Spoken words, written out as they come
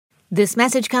This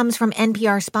message comes from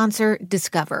NPR sponsor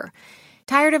Discover.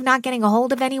 Tired of not getting a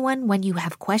hold of anyone when you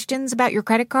have questions about your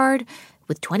credit card?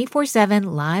 With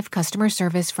 24/7 live customer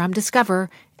service from Discover,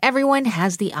 everyone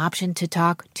has the option to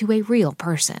talk to a real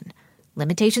person.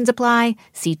 Limitations apply.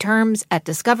 See terms at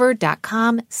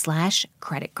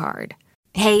discover.com/creditcard.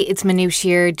 Hey, it's Manoush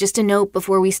here. Just a note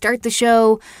before we start the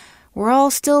show. We're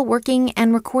all still working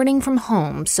and recording from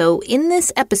home, so in this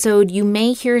episode, you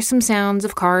may hear some sounds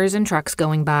of cars and trucks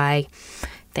going by.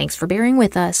 Thanks for bearing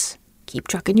with us. Keep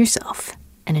trucking yourself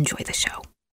and enjoy the show.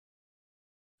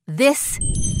 This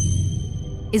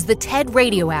is the TED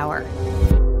Radio Hour.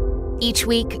 Each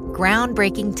week,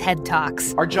 groundbreaking TED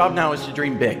Talks. Our job now is to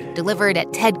dream big. Delivered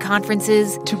at TED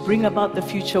conferences. To bring about the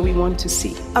future we want to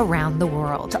see. Around the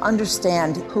world. To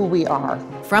understand who we are.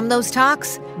 From those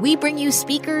talks, we bring you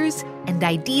speakers and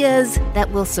ideas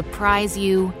that will surprise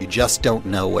you. You just don't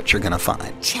know what you're going to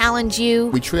find. Challenge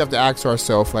you. We truly have to ask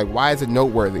ourselves, why is it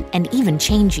noteworthy? And even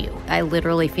change you. I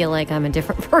literally feel like I'm a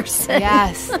different person.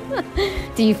 Yes.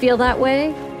 Do you feel that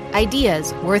way?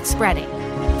 Ideas worth spreading.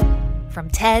 From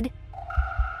TED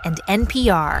and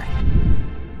NPR.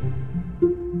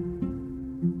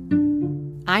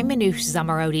 I'm Manoush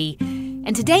Zomorodi,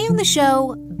 and today on the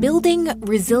show, Building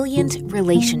Resilient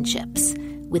Relationships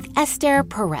with Esther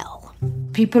Perel.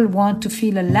 People want to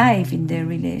feel alive in their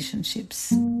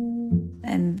relationships.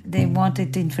 And they want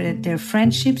it in their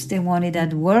friendships, they want it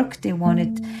at work, they want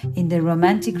it in their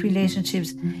romantic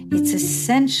relationships. It's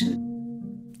essential.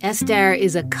 Esther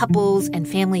is a couples and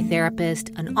family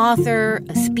therapist, an author,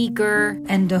 a speaker,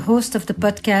 and the host of the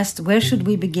podcast, Where Should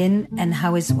We Begin and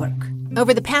How Is Work?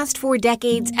 Over the past 4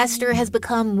 decades, Esther has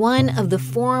become one of the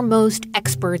foremost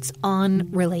experts on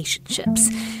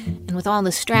relationships. And with all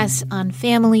the stress on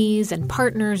families and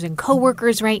partners and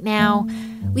coworkers right now,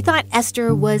 we thought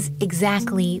Esther was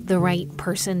exactly the right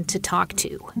person to talk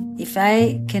to. If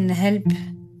I can help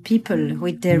people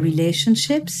with their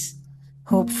relationships,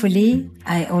 hopefully,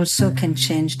 I also can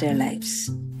change their lives.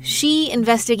 She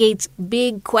investigates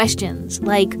big questions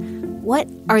like, what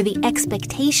are the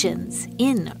expectations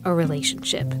in a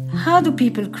relationship? How do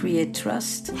people create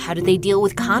trust? How do they deal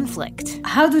with conflict?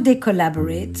 How do they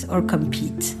collaborate or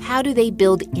compete? How do they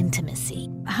build intimacy?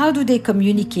 How do they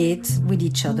communicate with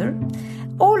each other?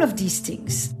 All of these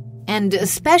things. And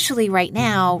especially right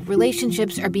now,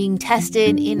 relationships are being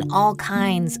tested in all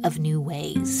kinds of new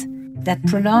ways. That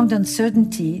prolonged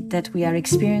uncertainty that we are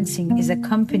experiencing is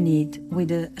accompanied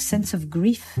with a sense of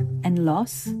grief and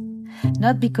loss,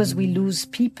 not because we lose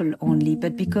people only,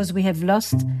 but because we have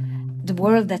lost the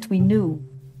world that we knew.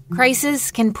 Crisis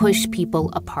can push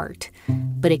people apart,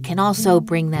 but it can also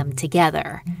bring them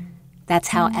together. That's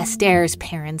how Esther's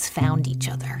parents found each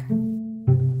other.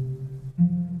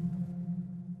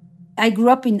 I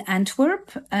grew up in Antwerp,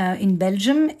 in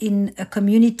Belgium, in a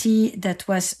community that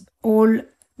was all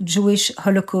Jewish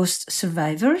Holocaust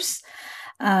survivors.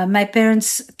 My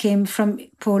parents came from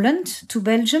Poland to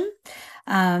Belgium.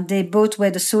 They both were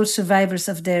the sole survivors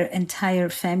of their entire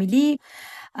family.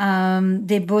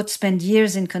 They both spent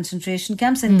years in concentration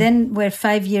camps and then were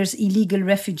 5 years illegal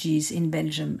refugees in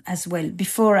Belgium as well,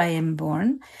 before I am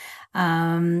born.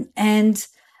 And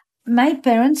my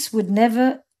parents would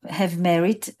never have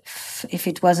married if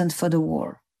it wasn't for the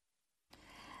war.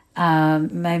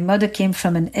 My mother came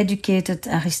from an educated,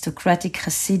 aristocratic,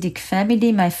 Hasidic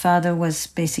family. My father was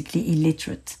basically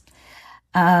illiterate.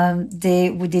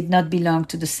 We did not belong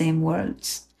to the same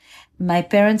worlds. My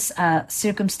parents are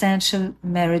circumstantial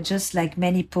marriages, like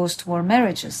many post-war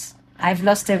marriages. I've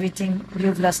lost everything,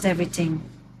 you've lost everything.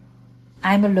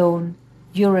 I'm alone,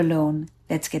 you're alone,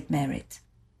 let's get married.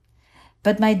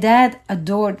 But my dad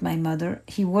adored my mother.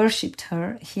 He worshipped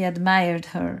her, he admired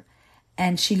her.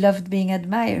 And she loved being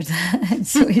admired. And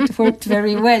so it worked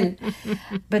very well.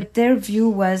 But their view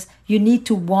was, you need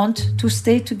to want to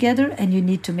stay together and you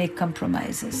need to make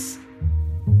compromises.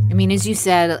 I mean, as you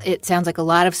said, it sounds like a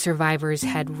lot of survivors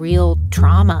had real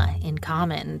trauma in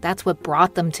common. That's what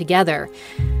brought them together.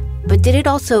 But did it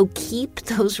also keep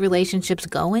those relationships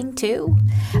going, too?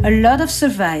 A lot of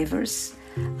survivors,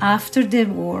 after the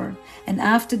war and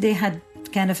after they had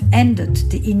kind of ended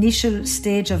the initial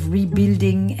stage of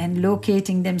rebuilding and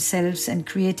locating themselves and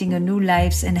creating a new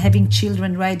lives and having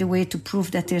children right away to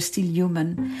prove that they're still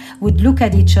human, would look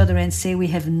at each other and say, we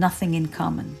have nothing in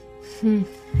common.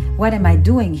 What am I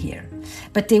doing here?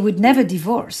 But they would never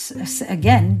divorce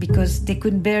again because they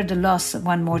couldn't bear the loss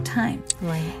one more time.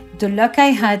 Right. The luck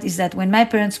I had is that when my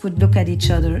parents would look at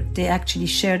each other, they actually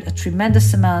shared a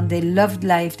tremendous amount. They loved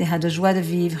life. They had a joie de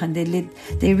vivre, and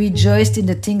they rejoiced in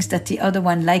the things that the other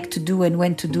one liked to do and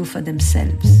went to do for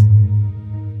themselves.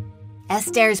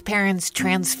 Esther's parents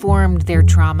transformed their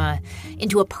trauma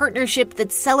into a partnership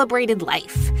that celebrated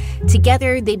life.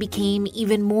 Together, they became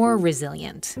even more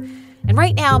resilient. And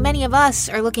right now, many of us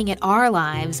are looking at our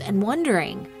lives and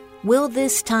wondering, will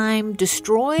this time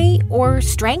destroy or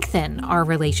strengthen our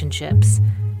relationships?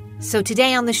 So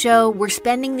today on the show, we're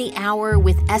spending the hour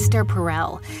with Esther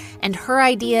Perel and her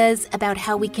ideas about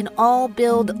how we can all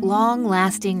build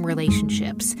long-lasting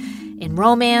relationships in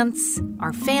romance,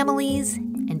 our families,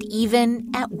 and even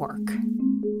at work.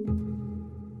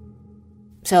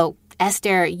 So,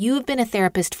 Esther, you've been a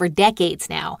therapist for decades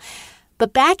now.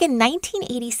 But back in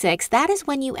 1986, that is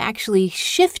when you actually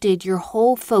shifted your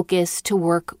whole focus to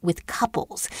work with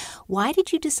couples. Why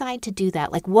did you decide to do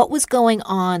that? Like, what was going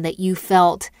on that you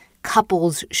felt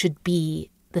couples should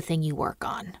be the thing you work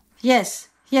on? Yes.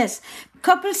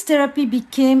 Couples therapy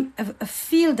became a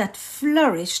field that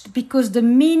flourished because the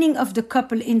meaning of the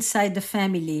couple inside the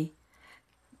family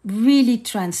really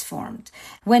transformed.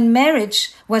 When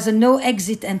marriage was a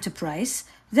no-exit enterprise,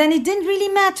 then it didn't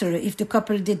really matter if the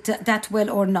couple did that well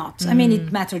or not. I mean,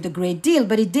 it mattered a great deal,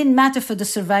 but it didn't matter for the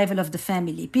survival of the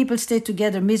family. People stayed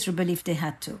together miserably if they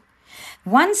had to.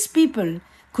 Once people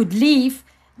could leave,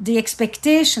 the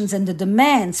expectations and the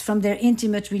demands from their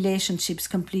intimate relationships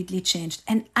completely changed.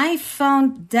 And I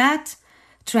found that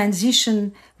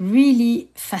transition really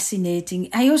fascinating.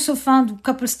 I also found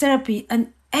couples therapy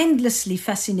an endlessly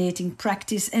fascinating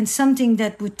practice and something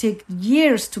that would take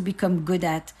years to become good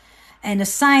at, and a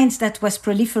science that was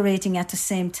proliferating at the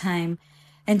same time.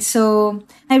 And so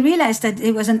I realized that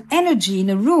there was an energy in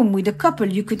a room with a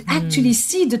couple. You could actually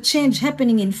see the change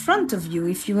happening in front of you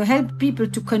if you help people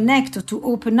to connect or to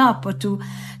open up or to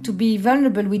be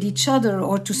vulnerable with each other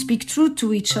or to speak truth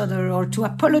to each other or to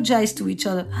apologize to each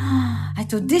other. I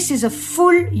thought, this is a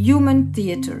full human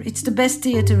theater. It's the best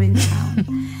theater in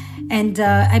town. And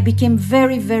I became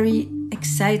very, very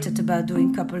excited about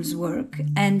doing couples work.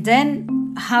 And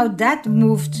then how that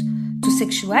moved to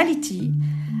sexuality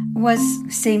was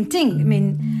same thing. I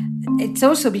mean, it's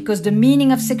also because the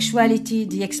meaning of sexuality,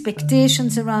 the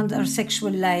expectations around our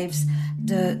sexual lives,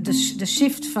 the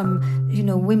shift from,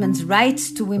 women's rights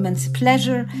to women's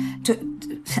pleasure, to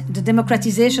the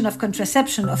democratization of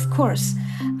contraception, of course.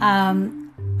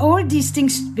 All these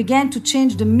things began to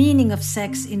change the meaning of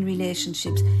sex in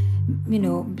relationships.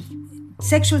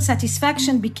 Sexual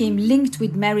satisfaction became linked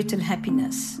with marital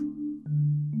happiness.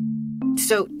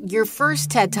 So your first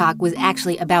TED Talk was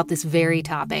actually about this very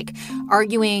topic,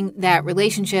 arguing that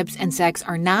relationships and sex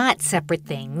are not separate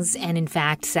things, and in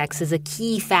fact, sex is a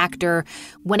key factor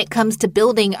when it comes to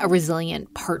building a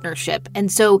resilient partnership.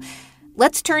 And so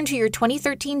let's turn to your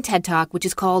 2013 TED Talk, which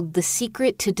is called The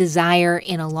Secret to Desire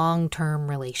in a Long-Term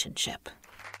Relationship.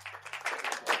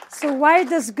 So why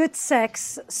does good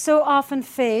sex so often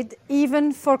fade,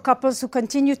 even for couples who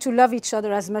continue to love each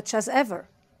other as much as ever?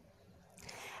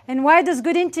 And why does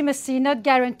good intimacy not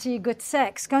guarantee good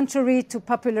sex, contrary to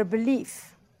popular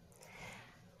belief?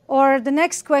 Or the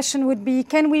next question would be,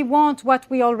 can we want what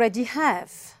we already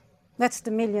have? That's the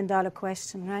million-dollar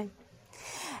question, right?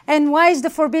 And why is the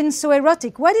forbidden so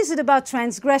erotic? What is it about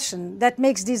transgression that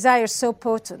makes desire so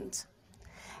potent?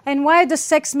 And why does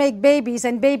sex make babies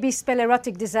and babies spell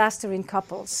erotic disaster in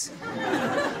couples?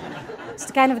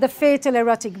 It's kind of the fatal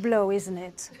erotic blow, isn't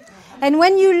it? And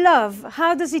when you love,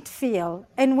 how does it feel?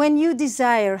 And when you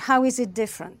desire, how is it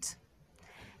different?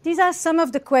 These are some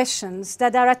of the questions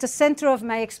that are at the center of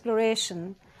my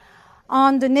exploration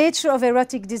on the nature of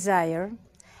erotic desire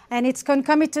and its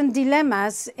concomitant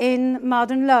dilemmas in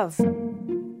modern love.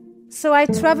 So I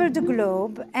traveled the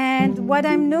globe, and what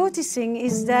I'm noticing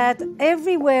is that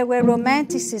everywhere where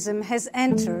romanticism has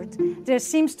entered, there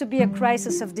seems to be a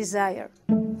crisis of desire.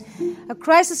 A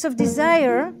crisis of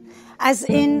desire as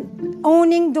in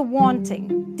owning the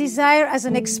wanting. Desire as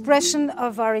an expression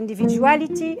of our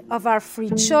individuality, of our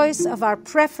free choice, of our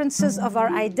preferences, of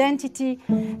our identity.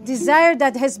 Desire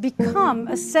that has become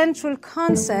a central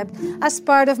concept as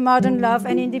part of modern love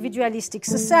and individualistic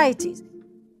societies.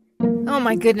 Oh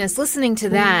my goodness, listening to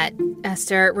that,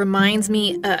 Esther, reminds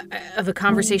me of a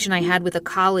conversation I had with a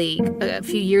colleague a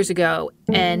few years ago,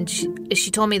 and she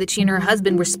told me that she and her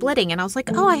husband were splitting, and I was like,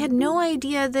 oh, I had no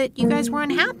idea that you guys were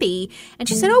unhappy. And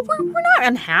she said, oh, we're not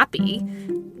unhappy.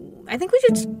 I think we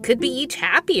just could be each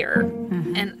happier.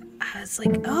 Mm-hmm. And I was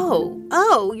like,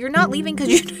 oh, you're not leaving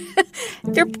because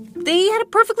they had a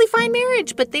perfectly fine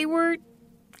marriage, but they were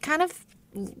kind of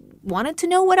wanted to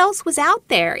know what else was out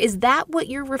there. Is that what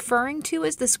you're referring to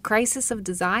as this crisis of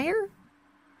desire?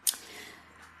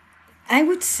 I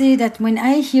would say that when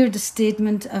I hear the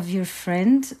statement of your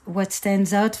friend, what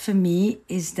stands out for me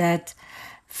is that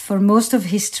for most of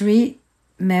history,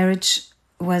 marriage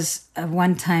was a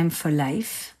one time for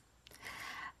life.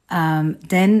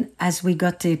 Then, as we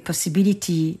got the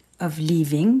possibility of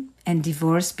leaving and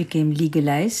divorce became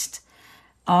legalized,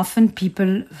 often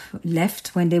people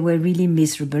left when they were really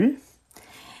miserable.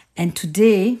 And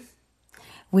today,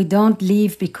 we don't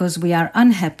leave because we are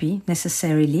unhappy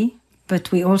necessarily,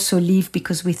 but we also leave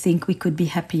because we think we could be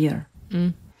happier.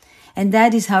 Mm. And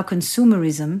that is how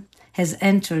consumerism has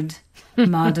entered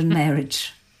modern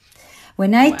marriage.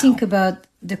 When I think about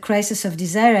the crisis of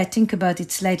desire, I think about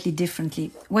it slightly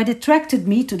differently. What attracted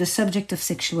me to the subject of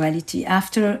sexuality,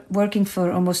 after working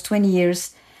for almost 20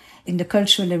 years in the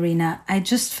cultural arena, I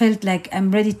just felt like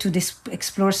I'm ready to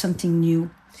explore something new.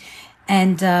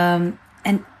 And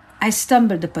I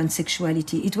stumbled upon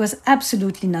sexuality. It was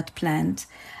absolutely not planned.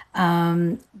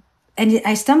 And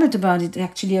I stumbled about it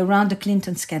actually around the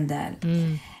Clinton scandal.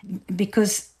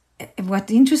 Because what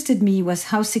interested me was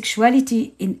how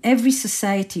sexuality in every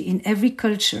society, in every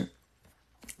culture,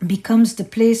 becomes the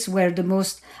place where the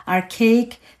most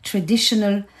archaic,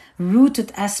 traditional,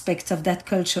 rooted aspects of that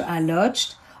culture are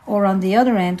lodged, or on the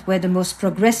other end, where the most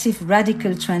progressive,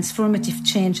 radical, transformative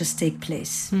changes take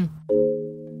place.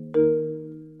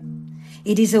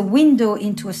 It is a window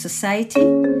into a society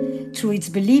through its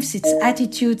beliefs, its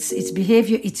attitudes, its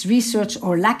behavior, its research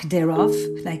or lack thereof,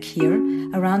 like here,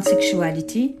 around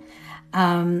sexuality.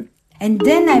 And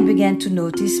then I began to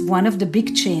notice one of the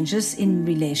big changes in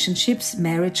relationships,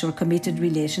 marriage or committed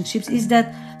relationships, is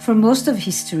that for most of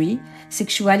history,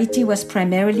 sexuality was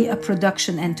primarily a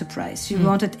production enterprise. You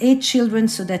wanted 8 children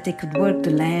so that they could work the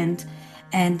land,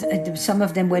 and some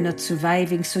of them were not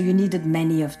surviving, so you needed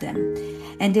many of them.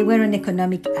 And they were an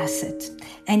economic asset.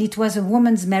 And it was a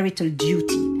woman's marital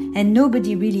duty. And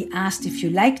nobody really asked if you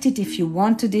liked it, if you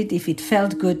wanted it, if it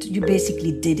felt good. You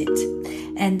basically did it.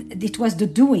 And it was the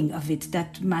doing of it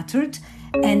that mattered.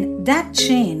 And that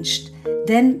changed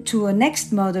then to a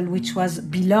next model, which was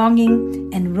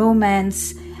belonging and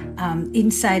romance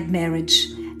inside marriage.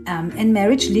 And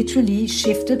marriage literally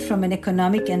shifted from an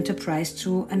economic enterprise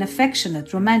to an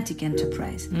affectionate, romantic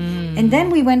enterprise. And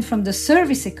then we went from the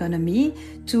service economy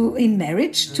in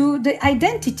marriage to the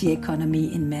identity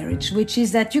economy in marriage, which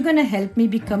is that you're going to help me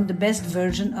become the best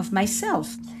version of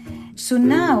myself. So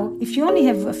now, if you only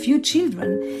have a few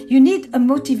children, you need a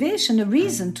motivation, a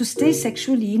reason to stay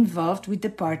sexually involved with the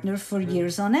partner for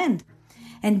years on end.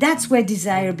 And that's where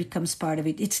desire becomes part of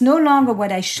it. It's no longer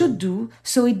what I should do,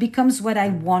 so it becomes what I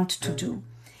want to do.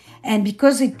 And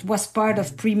because it was part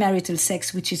of premarital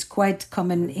sex, which is quite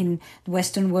common in the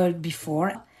Western world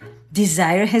before,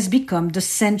 desire has become the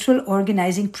central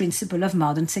organizing principle of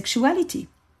modern sexuality.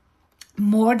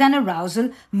 More than arousal,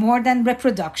 more than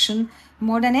reproduction,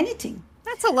 more than anything.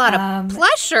 That's a lot of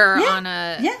pressure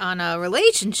on a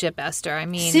relationship, Esther. I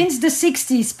mean, since the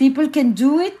 60s, people can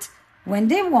do it when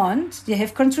they want. They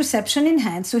have contraception in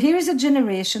hand. So here is a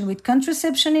generation with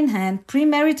contraception in hand,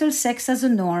 premarital sex as a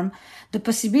norm, the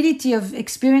possibility of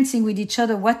experiencing with each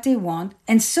other what they want.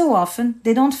 And so often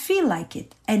they don't feel like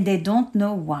it and they don't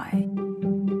know why.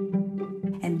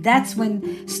 And that's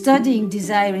when studying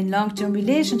desire in long-term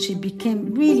relationship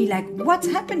became really like, what's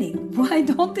happening? Why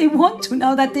don't they want to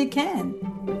now that they can?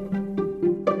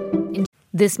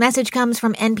 This message comes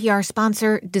from NPR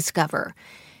sponsor Discover.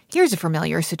 Here's a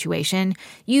familiar situation.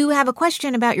 You have a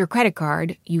question about your credit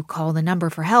card. You call the number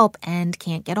for help and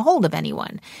can't get a hold of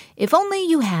anyone. If only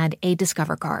you had a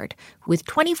Discover card. With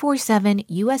 24/7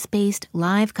 U.S.-based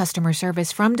live customer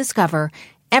service from Discover,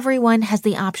 everyone has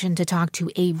the option to talk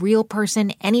to a real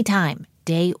person anytime,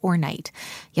 day or night.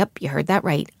 Yep, you heard that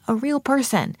right. A real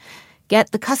person.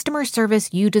 Get the customer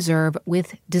service you deserve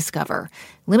with Discover.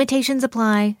 Limitations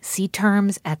apply. See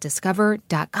terms at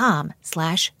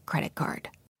discover.com/creditcard.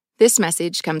 This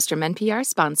message comes from NPR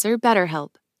sponsor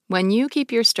BetterHelp. When you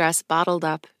keep your stress bottled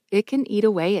up, it can eat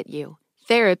away at you.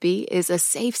 Therapy is a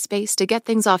safe space to get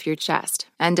things off your chest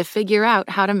and to figure out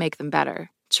how to make them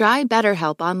better. Try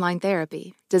BetterHelp Online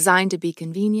Therapy, designed to be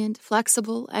convenient,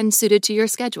 flexible, and suited to your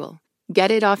schedule.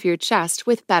 Get it off your chest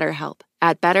with BetterHelp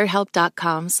at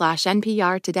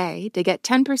betterhelp.com/NPR today to get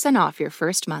 10% off your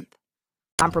first month.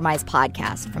 Compromise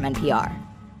podcast from NPR.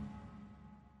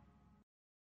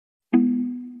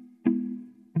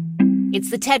 It's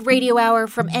the TED Radio Hour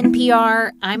from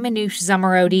NPR. I'm Manoush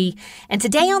Zomorodi. And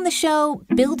today on the show,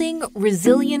 building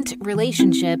resilient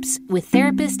relationships with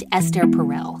therapist Esther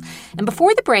Perel. And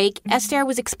before the break, Esther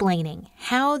was explaining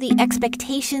how the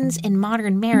expectations in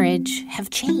modern marriage have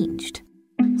changed.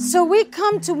 So we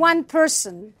come to one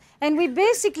person, and we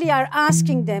basically are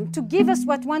asking them to give us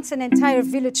what once an entire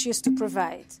village used to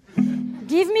provide.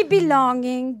 give me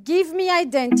belonging, give me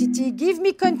identity, give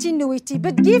me continuity,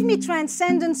 but give me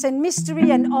transcendence and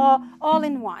mystery and awe all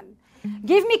in one.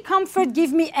 Give me comfort,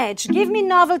 give me edge, give me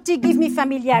novelty, give me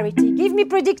familiarity, give me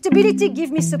predictability, give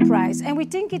me surprise. And we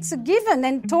think it's a given,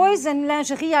 and toys and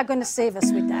lingerie are going to save us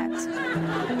with that.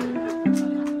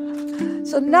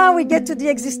 So now we get to the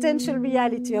existential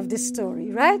reality of this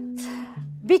story, right?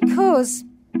 Because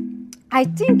I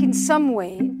think in some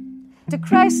way, the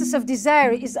crisis of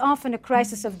desire is often a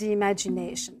crisis of the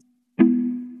imagination.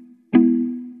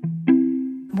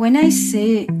 When I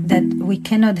say that we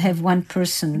cannot have one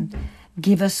person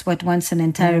give us what once an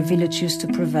entire village used to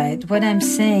provide, what I'm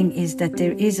saying is that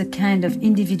there is a kind of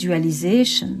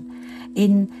individualization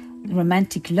in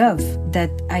romantic love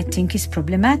that I think is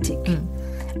problematic.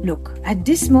 Look, at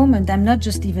this moment, I'm not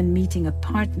just even meeting a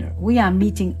partner. We are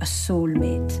meeting a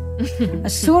soulmate. A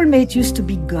soulmate used to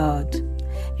be God,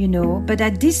 you know, but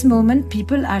at this moment,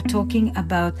 people are talking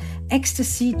about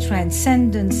ecstasy,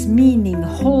 transcendence, meaning,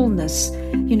 wholeness,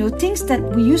 you know, things that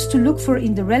we used to look for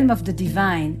in the realm of the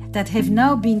divine that have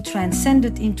now been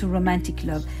transcended into romantic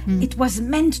love. It was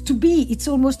meant to be. It's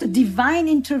almost a divine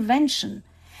intervention.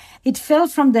 It fell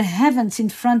from the heavens in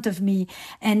front of me.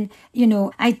 And, you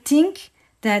know, I think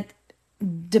that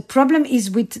the problem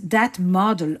is with that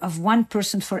model of one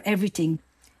person for everything.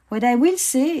 What I will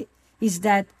say is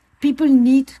that people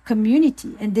need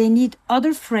community, and they need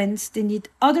other friends, they need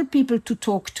other people to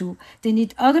talk to, they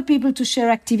need other people to share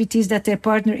activities that their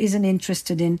partner isn't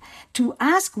interested in. To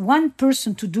ask one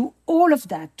person to do all of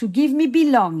that, to give me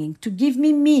belonging, to give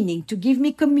me meaning, to give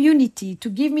me community, to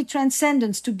give me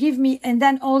transcendence, to give me, and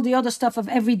then all the other stuff of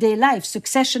everyday life,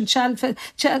 succession,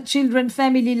 children,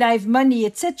 family life, money,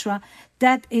 etc.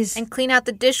 That is... And clean out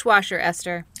the dishwasher,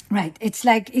 Esther. Right. It's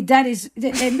like, that is,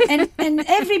 and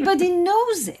everybody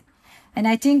knows it. And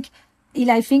I think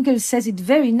Eli Finkel says it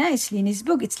very nicely in his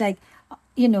book. It's like,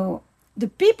 you know, the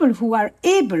people who are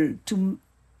able to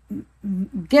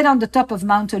get on the top of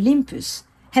Mount Olympus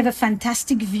have a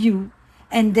fantastic view,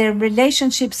 and their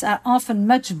relationships are often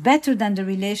much better than the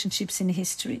relationships in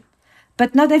history.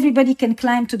 But not everybody can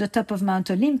climb to the top of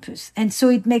Mount Olympus. And so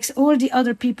it makes all the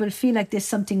other people feel like there's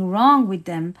something wrong with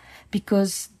them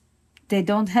because they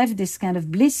don't have this kind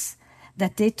of bliss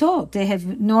that they thought. They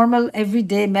have normal,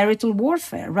 everyday marital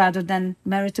warfare rather than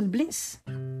marital bliss.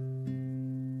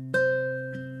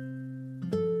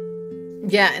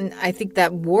 Yeah, and I think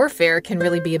that warfare can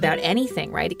really be about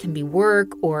anything, right? It can be work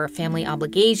or family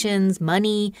obligations,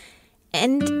 money,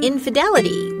 and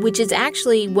infidelity, which is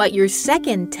actually what your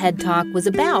second TED Talk was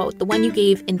about, the one you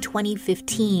gave in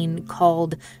 2015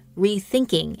 called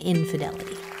Rethinking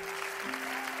Infidelity.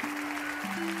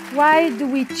 Why do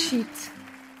we cheat?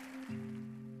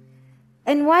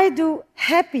 And why do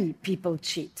happy people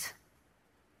cheat?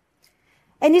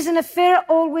 And is an affair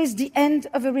always the end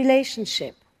of a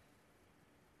relationship?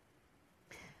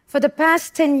 For the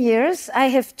past 10 years, I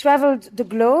have traveled the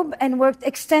globe and worked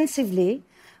extensively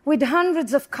with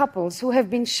hundreds of couples who have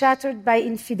been shattered by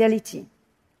infidelity.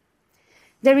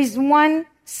 There is one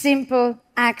simple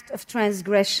act of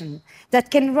transgression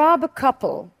that can rob a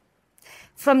couple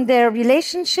from their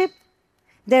relationship,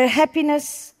 their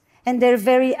happiness, and their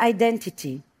very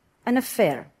identity, an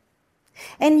affair.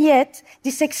 And yet,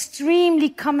 this extremely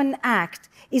common act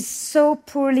is so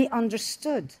poorly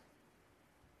understood.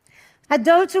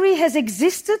 Adultery has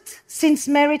existed since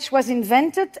marriage was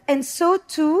invented, and so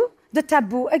too the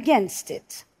taboo against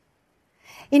it.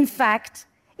 In fact,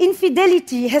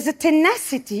 infidelity has a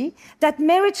tenacity that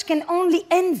marriage can only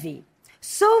envy,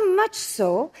 so much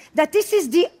so that this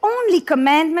is the only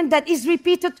commandment that is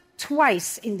repeated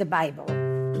twice in the Bible.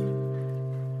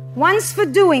 Once for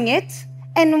doing it,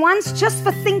 and once just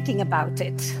for thinking about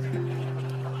it.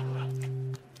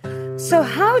 So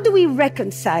how do we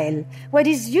reconcile what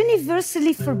is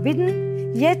universally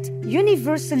forbidden, yet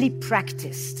universally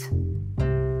practiced?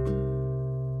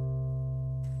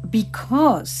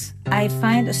 Because I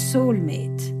find a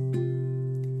soulmate.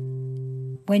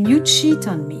 When you cheat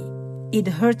on me, it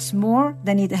hurts more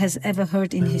than it has ever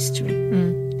hurt in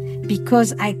history.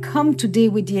 Because I come today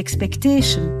with the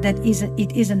expectation that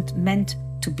it isn't meant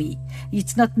to be.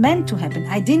 It's not meant to happen.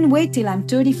 I didn't wait till I'm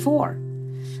 34,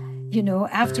 you know,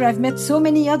 after I've met so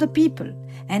many other people.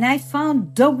 And I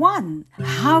found the one.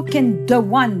 How can the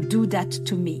one do that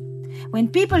to me? When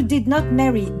people did not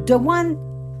marry the one,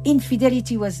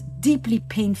 infidelity was deeply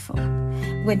painful.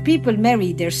 When people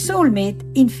marry their soulmate,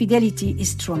 infidelity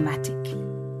is traumatic.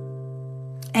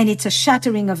 And it's a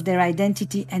shattering of their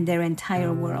identity and their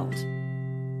entire world.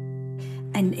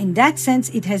 And in that sense,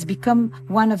 it has become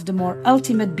one of the more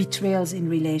ultimate betrayals in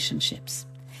relationships.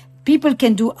 People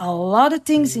can do a lot of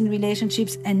things in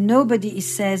relationships and nobody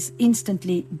says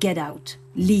instantly, get out,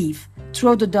 leave,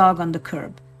 throw the dog on the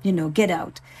curb, get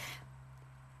out.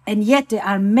 And yet there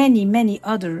are many, many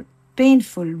other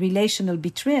painful relational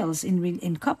betrayals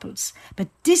in couples. But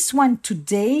this one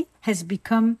today has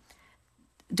become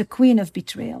the queen of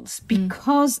betrayals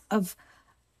because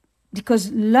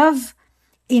love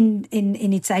in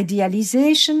its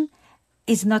idealization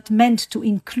is not meant to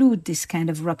include this kind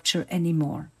of rupture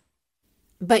anymore.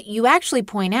 But you actually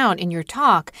point out in your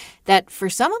talk that for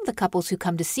some of the couples who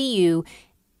come to see you,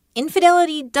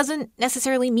 infidelity doesn't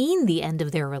necessarily mean the end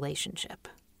of their relationship.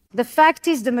 The fact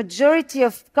is the majority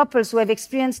of couples who have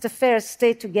experienced affairs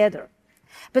stay together.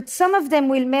 But some of them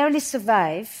will merely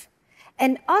survive,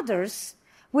 and others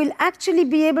will actually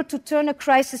be able to turn a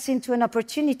crisis into an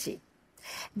opportunity.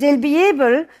 They'll be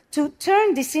able to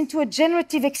turn this into a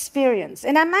generative experience.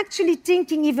 And I'm actually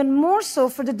thinking even more so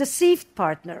for the deceived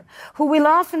partner, who will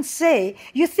often say,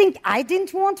 you think I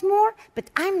didn't want more,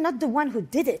 but I'm not the one who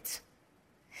did it.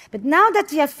 But now that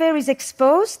the affair is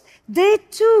exposed, they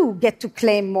too get to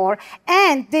claim more,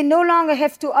 and they no longer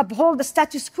have to uphold the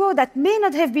status quo that may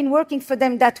not have been working for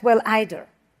them that well either.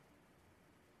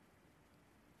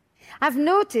 I've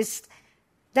noticed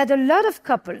that a lot of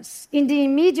couples in the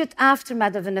immediate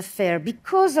aftermath of an affair,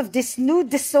 because of this new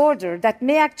disorder that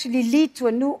may actually lead to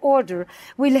a new order,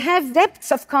 will have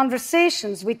depths of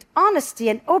conversations with honesty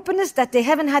and openness that they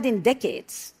haven't had in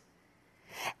decades.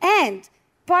 And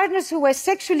partners who were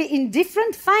sexually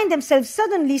indifferent find themselves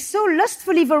suddenly so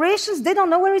lustfully voracious they don't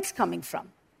know where it's coming from.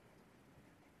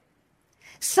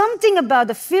 Something about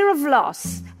the fear of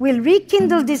loss will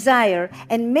rekindle desire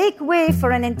and make way for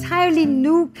an entirely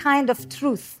new kind of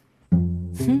truth.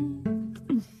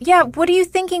 Yeah, what are you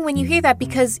thinking when you hear that?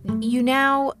 Because you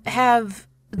now have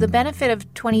the benefit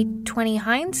of 20/20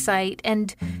 hindsight.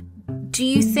 And do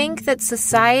you think that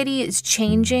society is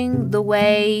changing the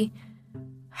way,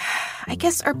 I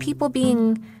guess, are people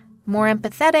being more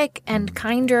empathetic and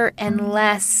kinder and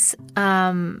less,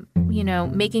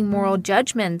 making moral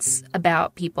judgments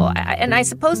about people? And I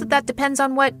suppose that depends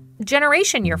on what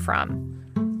generation you're from.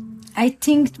 I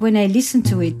think when I listen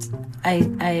to it,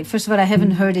 I first of all, I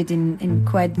haven't heard it in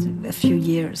quite a few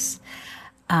years.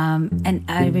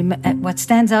 And what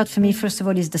stands out for me, first of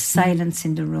all, is the silence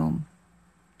in the room.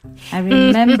 I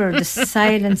remember the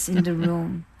silence in the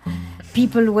room.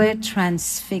 People were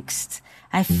transfixed.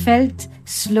 I felt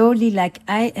slowly like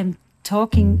I am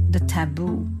talking the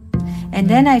taboo. And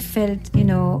then I felt,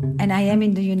 and I am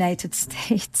in the United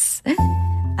States.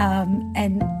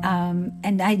 And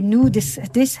I knew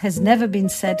this has never been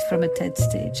said from a TED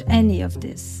stage, any of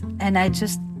this. And I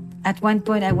just, at one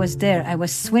point I was there. I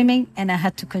was swimming and I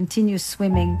had to continue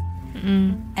swimming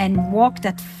and walk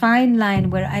that fine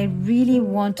line where I really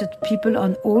wanted people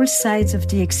on all sides of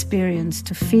the experience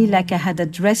to feel like I had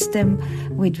addressed them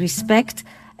with respect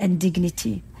and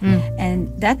dignity. And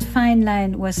that fine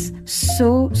line was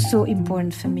so, so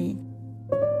important for me.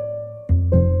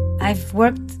 I've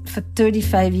worked for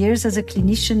 35 years as a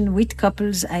clinician with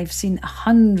couples. I've seen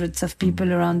hundreds of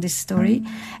people around this story.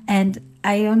 And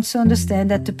I also understand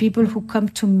that the people who come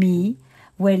to me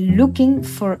were looking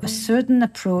for a certain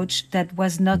approach that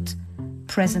was not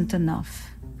present enough.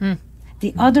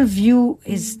 The other view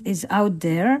is out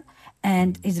there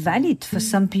and is valid for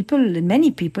some people, many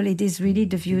people. It is really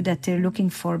the view that they're looking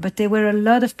for. But there were a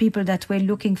lot of people that were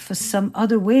looking for some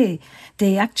other way.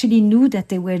 They actually knew that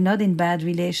they were not in bad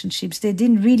relationships. They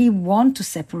didn't really want to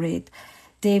separate.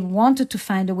 They wanted to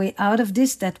find a way out of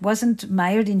this that wasn't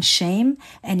mired in shame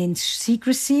and in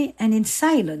secrecy and in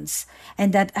silence.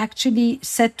 And that actually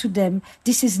said to them,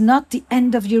 this is not the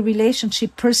end of your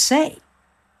relationship per se.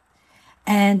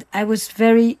 And I was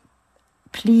very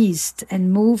pleased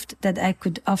and moved that I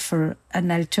could offer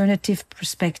an alternative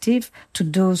perspective to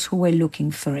those who were looking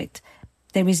for it.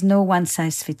 There is no one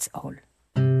size fits all.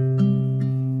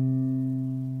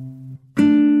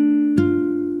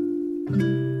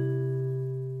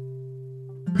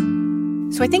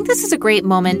 So I think this is a great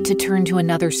moment to turn to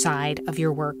another side of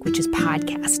your work, which is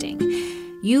podcasting.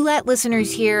 You let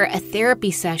listeners hear a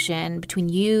therapy session between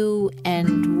you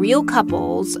and real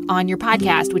couples on your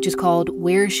podcast, which is called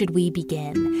Where Should We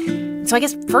Begin? So I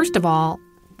guess, first of all,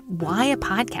 why a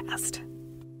podcast?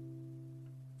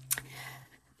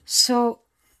 So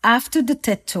after the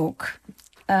TED Talk,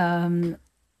 I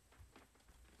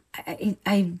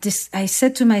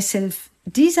said to myself,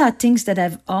 these are things that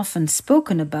I've often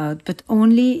spoken about, but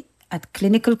only at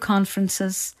clinical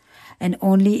conferences and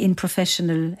only in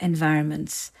professional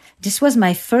environments. This was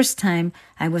my first time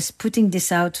I was putting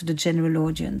this out to the general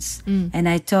audience. And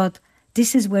I thought,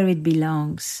 this is where it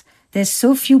belongs. There's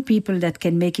so few people that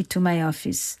can make it to my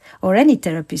office or any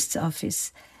therapist's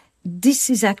office. This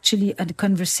is actually a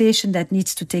conversation that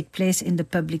needs to take place in the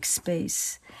public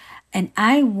space. And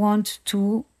I want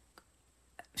to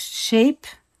shape,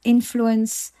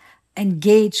 influence,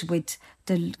 engage with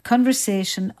the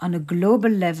conversation on a global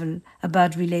level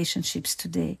about relationships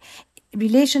today.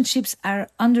 Relationships are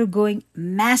undergoing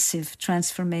massive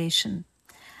transformation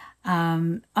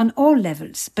on all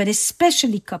levels, but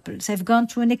especially couples have gone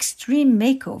through an extreme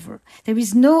makeover. There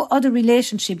is no other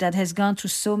relationship that has gone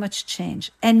through so much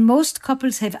change. And most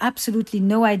couples have absolutely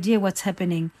no idea what's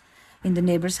happening in the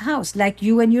neighbor's house, like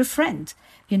you and your friend.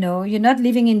 You know, you're not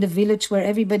living in the village where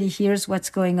everybody hears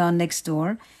what's going on next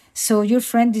door. So your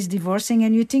friend is divorcing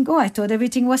and you think, oh, I thought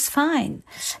everything was fine.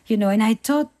 You know, and I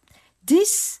thought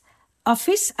this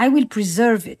office, I will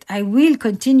preserve it. I will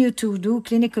continue to do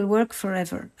clinical work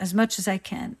forever, as much as I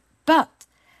can. But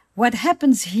what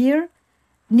happens here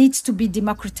needs to be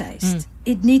democratized.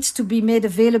 It needs to be made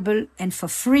available and for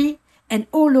free and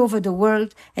all over the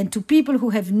world, and to people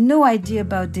who have no idea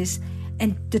about this.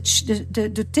 And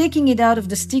the taking it out of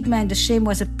the stigma and the shame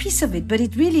was a piece of it, but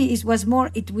it really was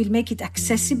more, it will make it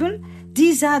accessible.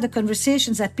 These are the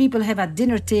conversations that people have at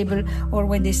dinner table or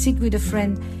when they sit with a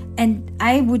friend. And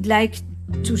I would like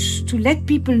to let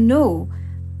people know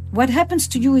what happens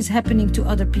to you is happening to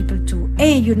other people too.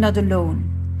 A, you're not alone.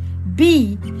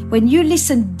 B, when you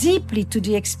listen deeply to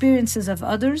the experiences of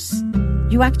others,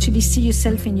 you actually see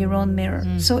yourself in your own mirror.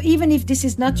 So even if this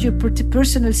is not your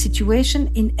personal situation,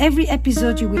 in every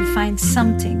episode you will find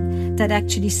something that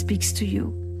actually speaks to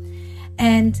you.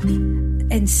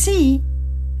 And C,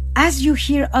 as you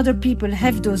hear other people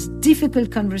have those difficult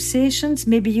conversations,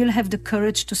 maybe you'll have the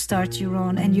courage to start your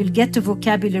own and you'll get the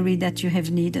vocabulary that you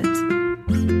have needed.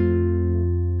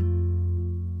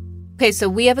 Okay, so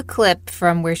we have a clip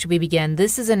from Where Should We Begin?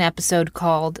 This is an episode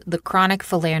called The Chronic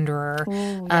Philanderer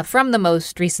from the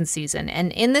most recent season.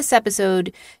 And in this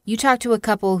episode, you talk to a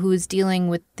couple who is dealing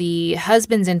with the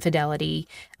husband's infidelity.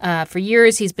 For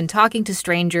years, he's been talking to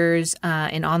strangers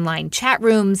in online chat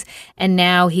rooms, and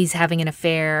now he's having an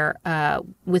affair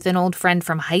with an old friend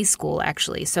from high school,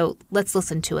 actually. So let's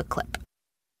listen to a clip.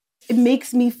 It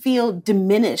makes me feel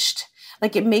diminished.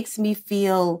 Like it makes me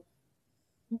feel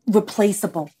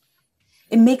replaceable.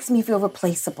 It makes me feel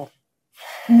replaceable.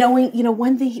 Knowing, you know,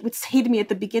 one thing he would say to me at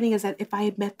the beginning is that if I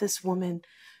had met this woman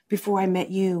before I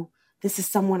met you, this is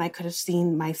someone I could have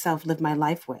seen myself live my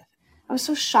life with. I was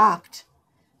so shocked.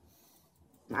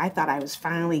 I thought I was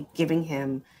finally giving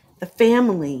him the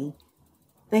family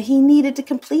that he needed to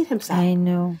complete himself. I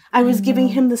know. I was giving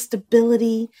him the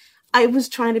stability. I was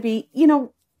trying to be, you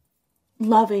know,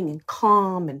 loving and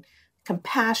calm and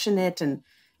compassionate and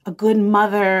a good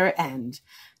mother, and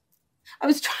I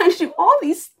was trying to do all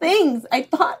these things. I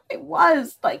thought I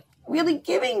was like really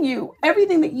giving you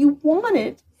everything that you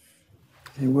wanted.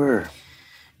 You were.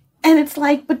 And it's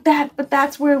like, but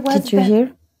that's where it was. Did you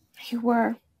hear? You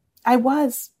were. I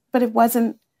was, but it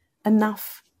wasn't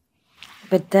enough.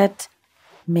 But that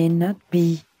may not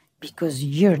be because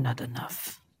you're not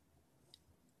enough.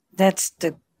 That's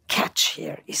the catch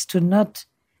here, is to not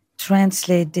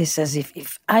translate this as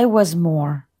if I was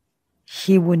more,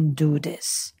 he wouldn't do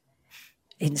this.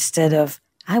 Instead of,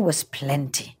 I was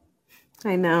plenty.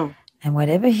 I know. And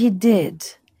whatever he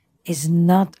did is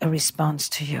not a response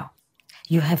to you.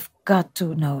 You have got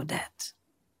to know that.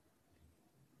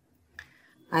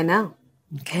 I know.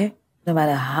 Okay? No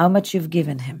matter how much you've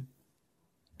given him,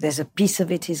 there's a piece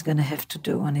of it he's going to have to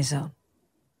do on his own.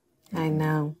 I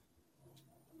know.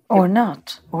 Or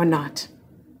not. Or not.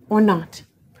 Or not.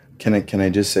 Can I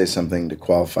just say something to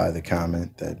qualify the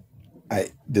comment that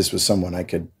this was someone I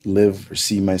could live or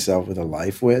see myself with a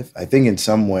life with? I think in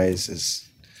some ways, as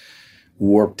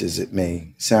warped as it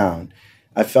may sound,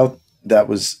 I felt that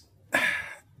was,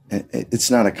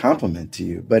 it's not a compliment to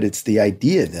you, but it's the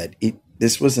idea that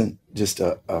this wasn't just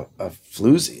a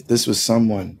floozy. This was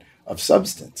someone of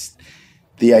substance.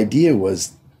 The idea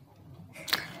was,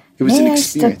 it was an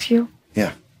experience. May I stop you?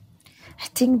 Yeah. I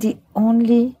think the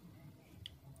only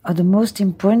or the most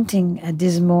important thing at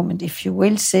this moment, if you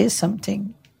will say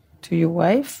something to your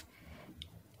wife,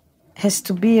 has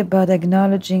to be about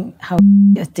acknowledging how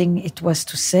a thing it was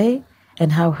to say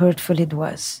and how hurtful it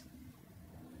was.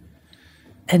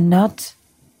 And not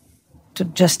to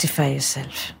justify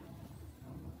yourself.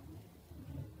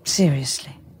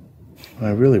 Seriously. I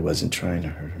really wasn't trying to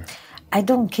hurt her. I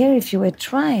don't care if you were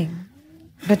trying.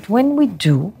 But when we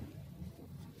do,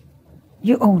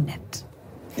 you own it.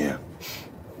 Yeah.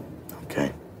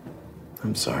 Okay.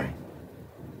 I'm sorry.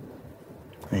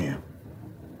 I am.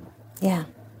 Yeah.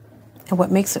 And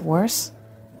what makes it worse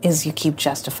is you keep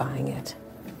justifying it.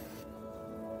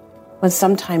 When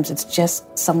sometimes it's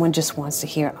just, someone just wants to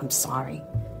hear, I'm sorry,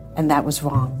 and that was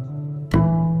wrong.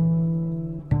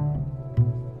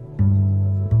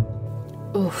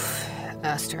 Oof,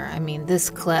 Esther, I mean, this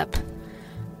clip,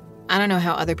 I don't know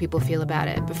how other people feel about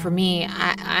it, but for me,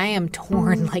 I am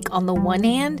torn. Like, on the one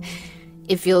hand,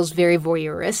 it feels very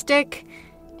voyeuristic,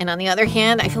 and on the other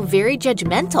hand, I feel very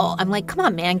judgmental. I'm like, come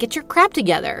on, man, get your crap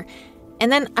together.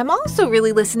 And then I'm also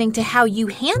really listening to how you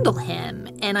handle him,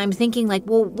 and I'm thinking, like,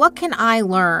 well, what can I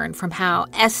learn from how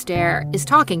Esther is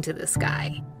talking to this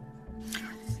guy?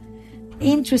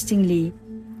 Interestingly,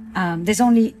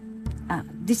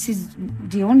 this is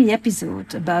the only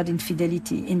episode about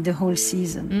infidelity in the whole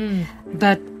season.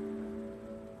 But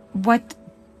what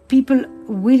people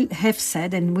will have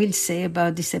said and will say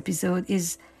about this episode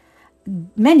is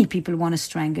many people want to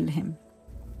strangle him.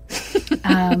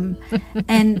 And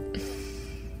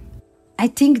I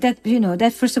think that,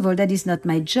 that first of all, that is not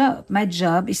my job. My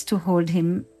job is to hold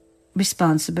him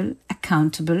responsible,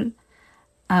 accountable,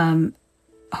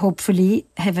 hopefully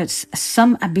have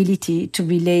some ability to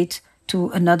relate to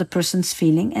another person's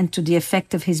feeling and to the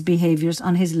effect of his behaviors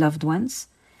on his loved ones.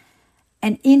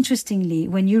 And interestingly,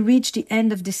 when you reach the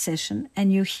end of this session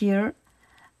and you hear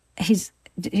his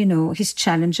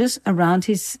challenges around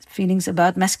his feelings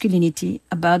about masculinity,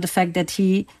 about the fact that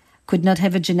he could not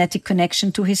have a genetic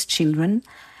connection to his children,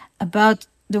 about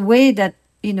the way that,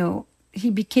 he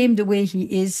became the way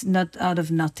he is, not out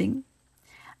of nothing,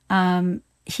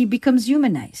 he becomes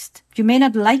humanized. You may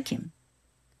not like him,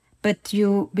 but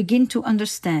you begin to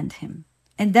understand him.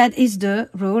 And that is the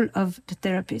role of the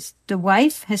therapist. The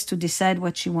wife has to decide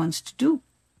what she wants to do.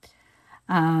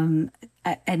 And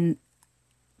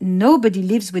nobody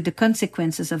lives with the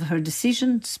consequences of her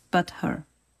decisions but her.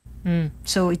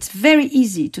 So it's very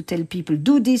easy to tell people,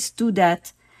 do this, do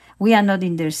that. We are not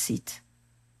in their seat.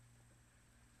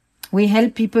 We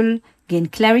help people gain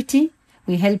clarity.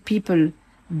 We help people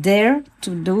dare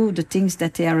to do the things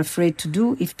that they are afraid to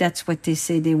do, if that's what they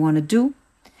say they want to do.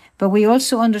 But we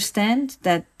also understand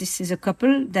that this is a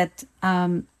couple that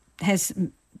has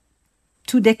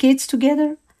 2 decades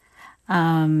together,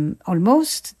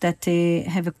 almost, that they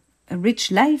have a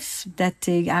rich life, that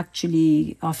they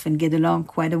actually often get along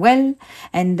quite well,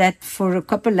 and that for a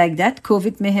couple like that,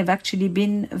 COVID may have actually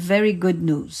been very good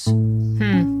news.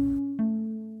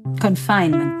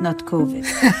 Confinement, not COVID.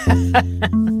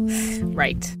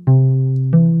 Right.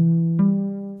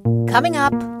 Coming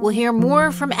up, we'll hear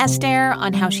more from Esther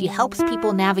on how she helps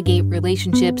people navigate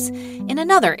relationships in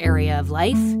another area of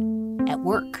life, at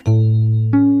work.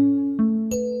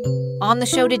 On the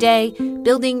show today,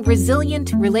 Building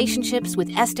Resilient Relationships with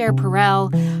Esther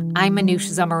Perel. I'm Manoush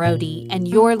Zomorodi, and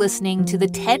you're listening to the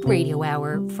TED Radio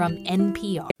Hour from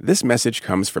NPR. This message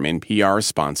comes from NPR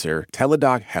sponsor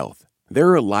Teladoc Health.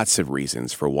 There are lots of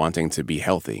reasons for wanting to be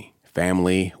healthy.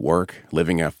 Family, work,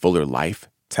 living a fuller life.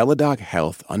 Teladoc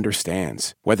Health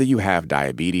understands. Whether you have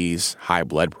diabetes, high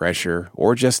blood pressure,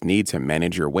 or just need to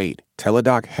manage your weight,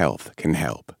 Teladoc Health can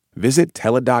help. Visit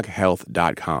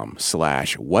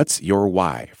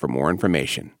teladochealth.com/what'syourwhy for more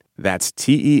information. That's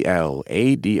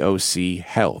TELADOC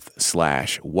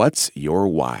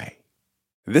health/what'syourwhy.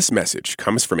 This message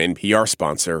comes from NPR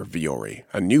sponsor Vuori,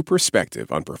 a new perspective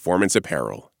on performance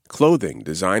apparel. Clothing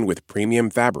designed with premium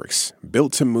fabrics,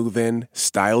 built to move in,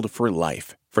 styled for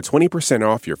life. For 20%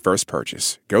 off your first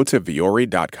purchase, go to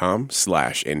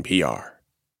vuori.com/NPR.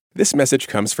 This message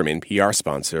comes from NPR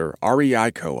sponsor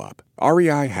REI Co-op.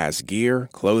 REI has gear,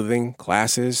 clothing,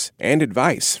 classes, and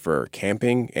advice for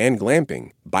camping and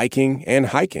glamping, biking and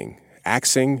hiking,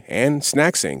 axing and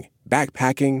snacksing,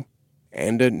 backpacking,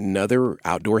 and another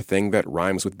outdoor thing that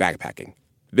rhymes with backpacking.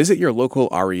 Visit your local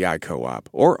REI Co-op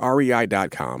or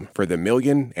rei.com for the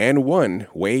 1,000,001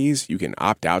 ways you can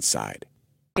opt outside.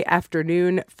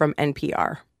 Afternoon from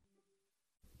NPR.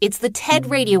 It's the TED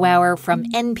Radio Hour from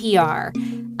NPR.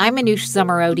 I'm Manoush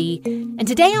Zomorodi, and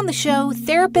today on the show,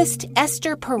 therapist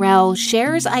Esther Perel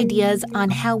shares ideas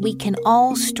on how we can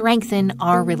all strengthen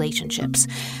our relationships,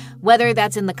 whether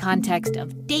that's in the context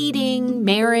of dating,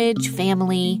 marriage,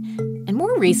 family, and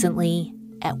more recently,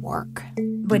 at work.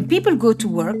 When people go to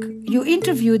work, you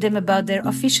interview them about their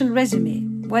official resume.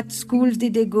 What schools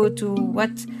did they go to?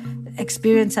 What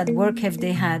experience at work have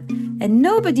they had? And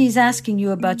nobody is asking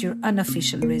you about your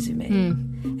unofficial resume.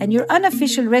 And your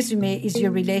unofficial resume is your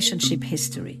relationship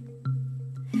history.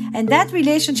 And that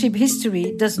relationship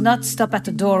history does not stop at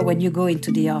the door when you go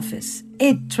into the office.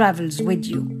 It travels with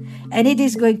you. And it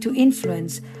is going to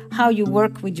influence how you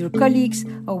work with your colleagues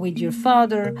or with your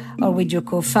father or with your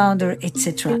co-founder,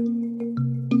 etc.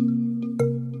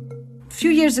 few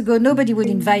years ago, nobody would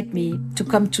invite me to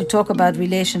come to talk about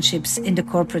relationships in the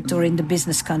corporate or in the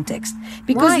business context.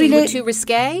 Because why? You were too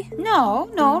risque? No.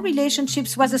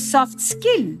 Relationships was a soft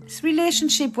skill.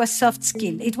 Relationship was soft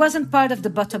skill. It wasn't part of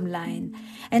the bottom line.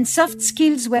 And soft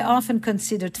skills were often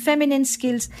considered feminine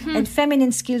skills, and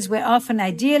feminine skills were often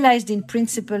idealized in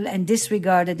principle and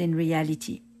disregarded in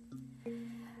reality.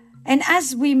 And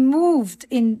as we moved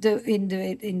in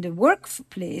the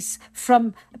workplace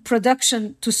from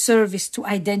production to service to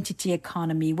identity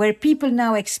economy, where people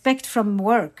now expect from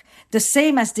work the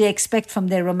same as they expect from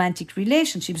their romantic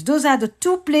relationships, those are the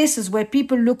two places where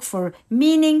people look for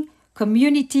meaning,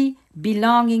 community,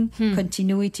 belonging,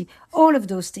 continuity, all of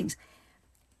those things.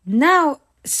 Now,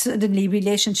 suddenly,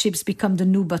 relationships become the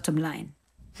new bottom line.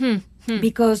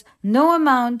 Because no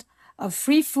amount of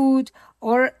free food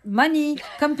or money,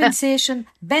 compensation,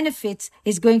 benefits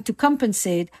is going to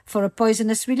compensate for a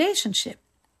poisonous relationship.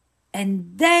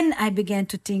 And then I began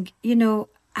to think,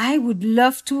 I would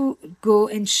love to go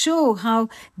and show how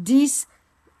these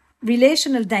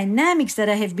relational dynamics that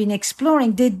I have been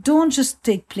exploring, they don't just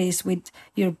take place with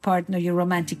your partner, your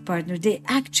romantic partner. They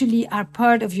actually are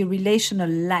part of your relational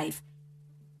life.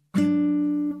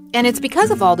 And it's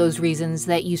because of all those reasons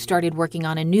that you started working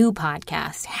on a new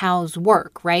podcast, How's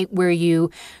Work, right? Where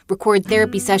you record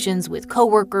therapy sessions with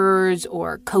coworkers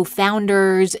or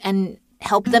co-founders and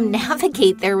help them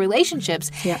navigate their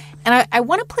relationships. Yeah. And I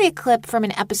want to play a clip from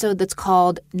an episode that's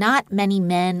called Not Many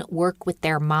Men Work with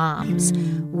Their Moms,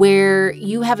 where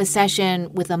you have a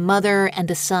session with a mother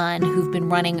and a son who've been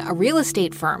running a real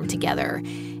estate firm together.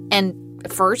 And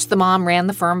first, the mom ran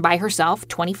the firm by herself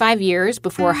 25 years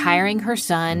before hiring her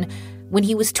son when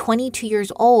he was 22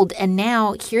 years old. And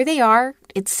now here they are.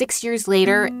 It's 6 years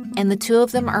later, and the two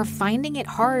of them are finding it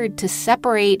hard to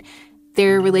separate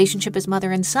their relationship as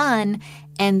mother and son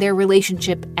and their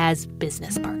relationship as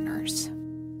business partners.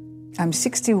 I'm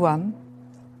 61,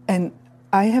 and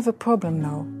I have a problem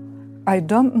now. I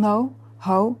don't know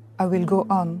how I will go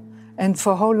on and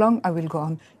for how long I will go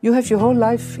on. You have your whole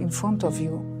life in front of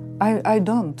you. I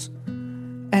don't.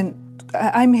 And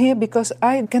I'm here because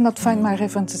I cannot find my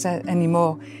references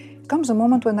anymore. Comes a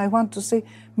moment when I want to say,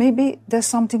 maybe there's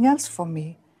something else for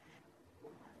me.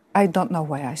 I don't know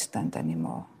where I stand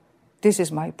anymore. This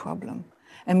is my problem.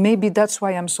 And maybe that's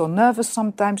why I'm so nervous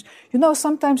sometimes.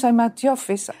 Sometimes I'm at the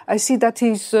office. I see that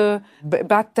he's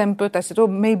bad-tempered. I said,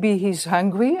 maybe he's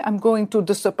hungry. I'm going to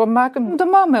the supermarket. The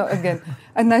mama again.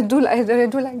 And I do like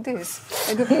this.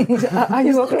 I go, are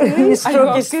you okay? You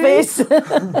stroke his face.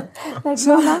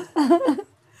 So,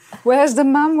 where's the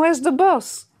mom? Where's the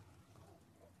boss?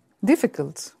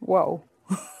 Difficult. Wow.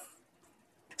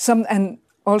 And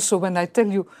also when I tell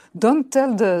you, don't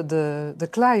tell the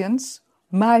clients,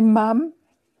 my mom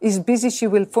is busy, she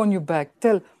will phone you back.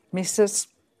 Tell Mrs.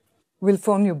 will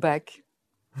phone you back.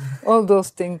 All those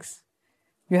things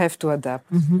you have to adapt.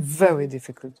 Very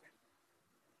difficult.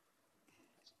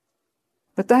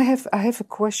 But I have a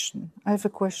question.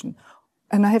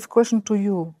 And I have a question to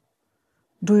you.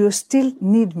 Do you still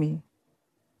need me?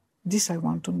 This I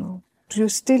want to know. Do you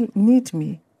still need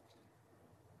me?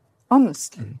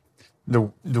 Honestly.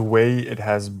 The way it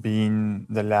has been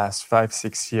the last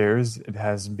 5-6 years, it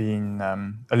has been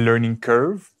a learning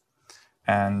curve.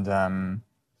 And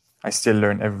I still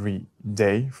learn every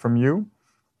day from you.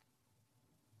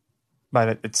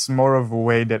 But it's more of a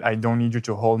way that I don't need you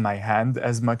to hold my hand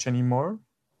as much anymore.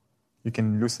 You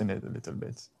can loosen it a little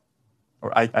bit.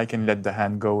 Or I can let the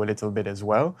hand go a little bit as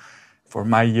well. For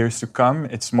my years to come,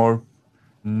 it's more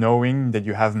knowing that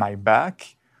you have my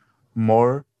back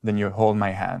more than you hold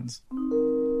my hands.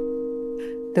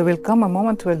 There will come a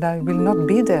moment when I will not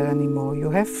be there anymore. You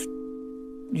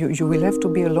will have to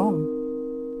be alone.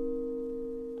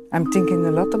 I'm thinking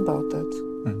a lot about that.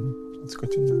 Mm-hmm. That's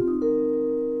good to know.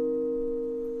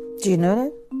 Do you know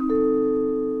that?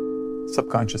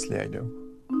 Subconsciously, I do.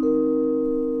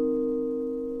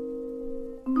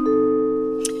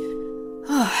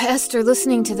 Esther,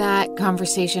 listening to that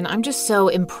conversation, I'm just so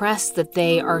impressed that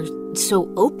they are so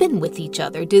open with each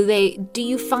other. Do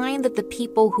you find that the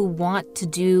people who want to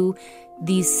do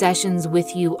these sessions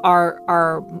with you are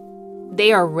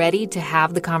ready to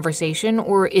have the conversation,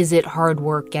 or is it hard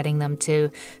work getting them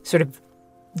to sort of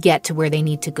get to where they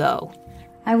need to go?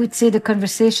 I would say the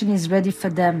conversation is ready for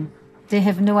them. They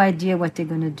have no idea what they're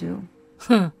going to do.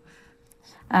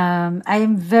 I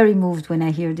am very moved when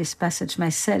I hear this passage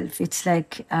myself. It's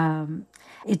like,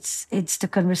 it's the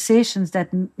conversations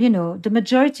that, the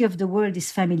majority of the world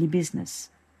is family business.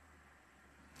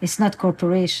 It's not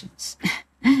corporations.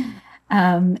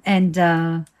 I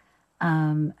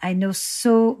know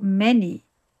so many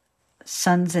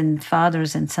sons and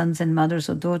fathers and sons and mothers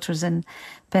or daughters and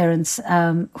parents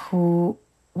who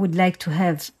would like to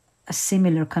have a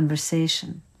similar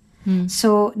conversation.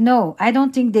 So no, I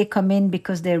don't think they come in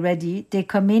because they're ready. They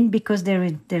come in because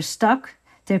they're stuck.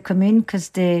 They come in because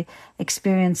they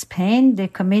experience pain. They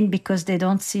come in because they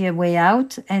don't see a way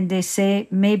out. And they say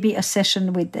maybe a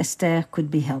session with Esther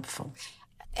could be helpful.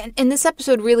 And this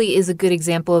episode really is a good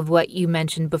example of what you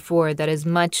mentioned before, that as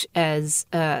much as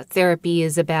therapy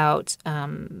is about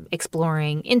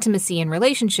exploring intimacy and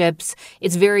relationships,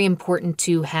 it's very important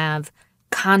to have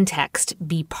context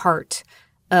be part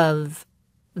of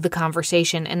the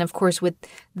conversation. And of course, with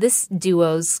this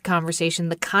duo's conversation,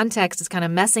 the context is kind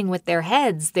of messing with their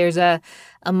heads. There's a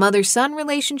mother-son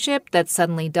relationship that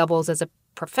suddenly doubles as a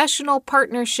professional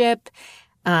partnership.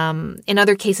 In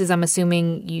other cases, I'm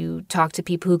assuming you talk to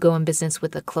people who go in business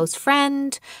with a close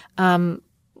friend.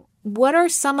 What are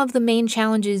some of the main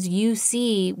challenges you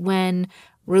see when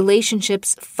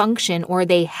relationships function, or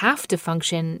they have to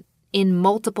function, in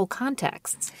multiple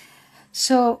contexts?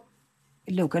 So,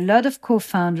 look, a lot of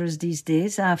co-founders these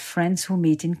days are friends who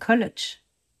meet in college.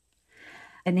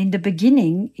 And in the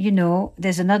beginning,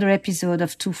 there's another episode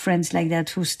of two friends like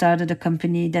that who started a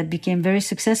company that became very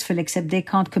successful, except they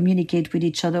can't communicate with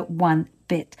each other one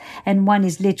bit. And one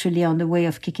is literally on the way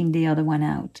of kicking the other one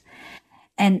out.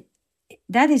 And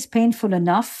that is painful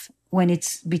enough when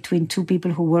it's between two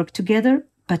people who work together,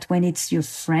 but when it's your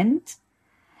friend,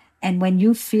 and when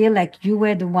you feel like you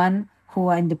were the one who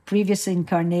in the previous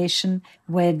incarnation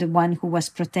were the one who was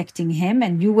protecting him,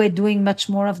 and you were doing much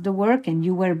more of the work, and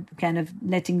you were kind of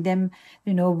letting them,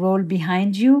 roll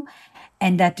behind you,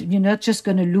 and that you're not just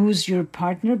going to lose your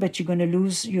partner, but you're going to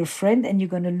lose your friend, and you're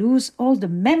going to lose all the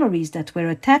memories that were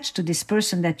attached to this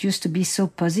person that used to be so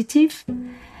positive.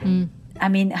 I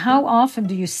mean, how often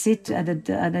do you sit at a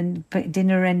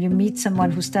dinner and you meet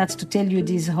someone who starts to tell you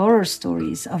these horror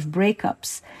stories of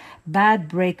breakups, bad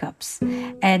breakups?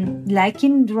 And like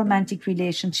in romantic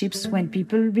relationships, when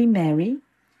people remarry,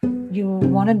 you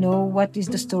want to know what is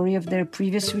the story of their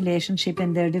previous relationship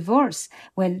and their divorce.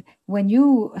 Well, when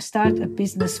you start a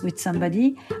business with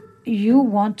somebody, you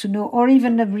want to know, or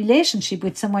even a relationship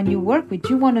with someone you work with,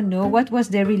 you want to know what was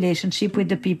their relationship with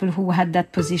the people who had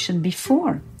that position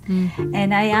before.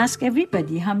 And I ask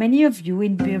everybody, how many of you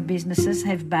in your businesses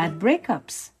have bad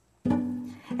breakups?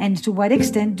 And to what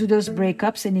extent do those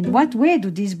breakups, and in what way do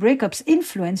these breakups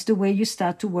influence the way you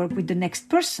start to work with the next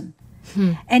person?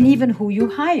 And even who you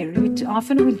hire. You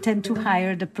often will tend to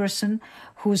hire the person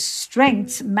whose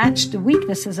strengths match the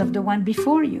weaknesses of the one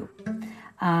before you.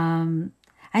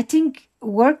 I think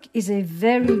work is a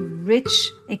very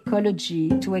rich ecology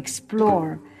to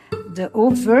explore the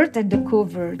overt and the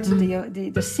covert,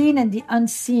 the seen and the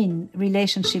unseen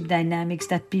relationship dynamics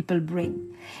that people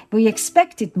bring. We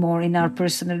expect it more in our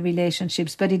personal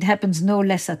relationships, but it happens no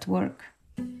less at work.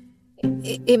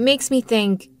 It makes me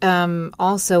think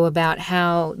also about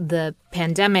how the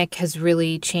pandemic has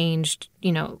really changed,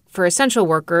 for essential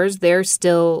workers, they're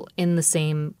still in the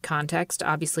same context,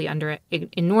 obviously under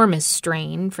enormous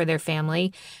strain for their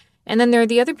family. And then there are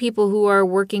the other people who are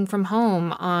working from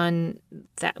home on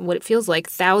what it feels like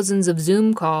thousands of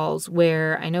Zoom calls,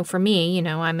 where I know for me,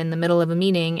 I'm in the middle of a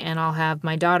meeting and I'll have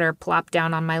my daughter plop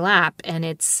down on my lap, and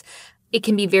it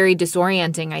can be very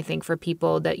disorienting, I think, for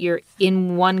people that you're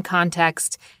in one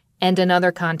context and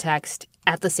another context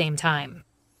at the same time.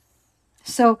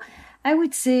 So I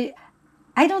would say,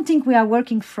 I don't think we are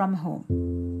working from home,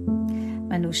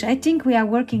 Manoush. I think we are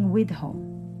working with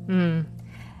home.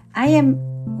 I am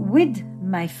with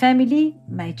my family,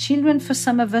 my children for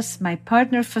some of us, my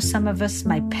partner for some of us,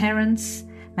 my parents,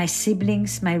 my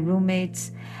siblings, my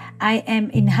roommates. I am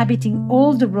inhabiting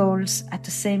all the roles at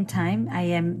the same time. I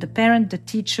am the parent, the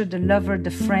teacher, the lover,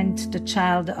 the friend, the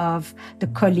child of, the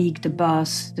colleague, the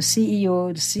boss, the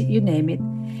CEO, you name it.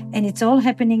 And it's all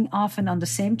happening often on the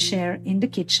same chair in the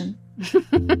kitchen.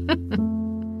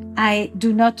 I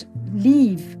do not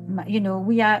leave.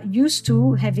 We are used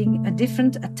to having a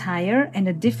different attire and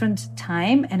a different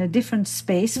time and a different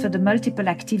space for the multiple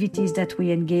activities that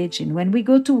we engage in. When we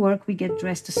go to work, we get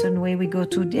dressed a certain way. We go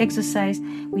to the exercise,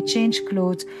 we change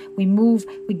clothes, we move,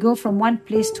 we go from one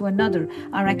place to another.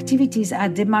 Our activities are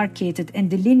demarcated and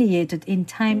delineated in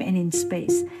time and in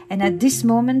space. And at this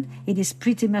moment, it is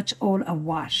pretty much all a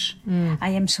wash. I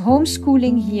am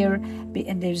homeschooling here,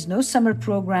 and there's no summer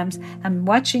programs. I'm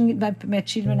watching my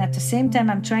children at the same time.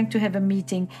 I'm trying to have a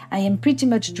meeting. I am pretty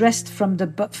much dressed from the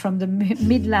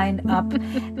midline up.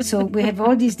 So we have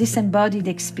all these disembodied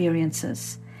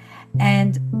experiences.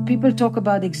 And people talk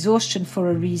about exhaustion for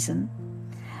a reason.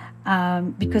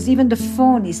 Because even the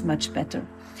phone is much better.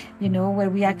 where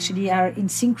we actually are in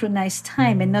synchronized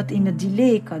time and not in a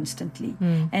delay constantly.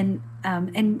 And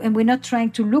we're not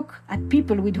trying to look at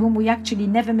people with whom we actually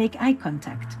never make eye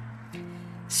contact.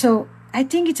 So I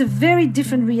think it's a very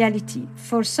different reality.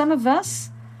 For some of us,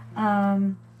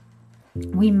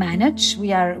 we manage. We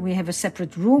have a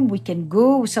separate room. We can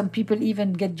go. Some people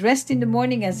even get dressed in the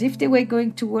morning as if they were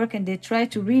going to work, and they try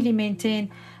to really maintain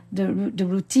the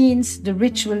routines, the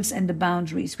rituals, and the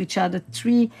boundaries, which are the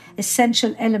three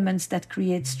essential elements that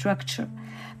create structure.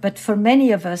 But for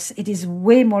many of us, it is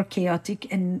way more chaotic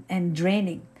and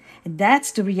draining. And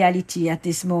that's the reality at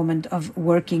this moment of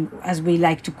working, as we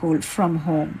like to call, from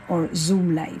home or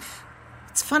Zoom life.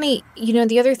 It's funny,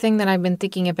 the other thing that I've been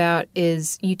thinking about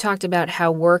is you talked about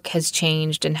how work has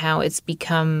changed and how it's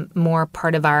become more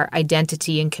part of our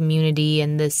identity and community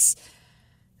and this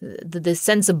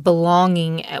sense of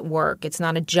belonging at work. It's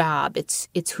not a job,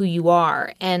 it's who you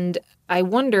are. And I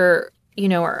wonder,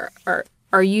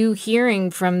 are you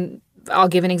hearing from, I'll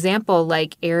give an example,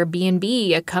 like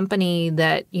Airbnb, a company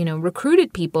that,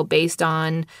 recruited people based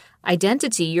on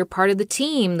identity. You're part of the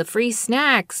team, the free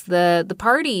snacks, the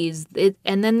parties,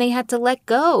 and then they had to let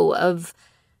go of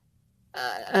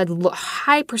a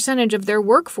high percentage of their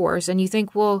workforce. And you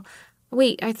think, well,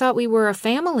 wait, I thought we were a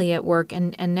family at work,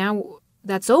 and now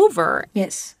that's over.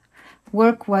 Yes.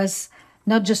 Work was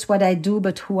not just what I do,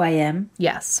 but who I am.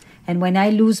 Yes. And when I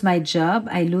lose my job,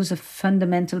 I lose a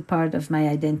fundamental part of my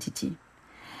identity.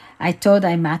 I thought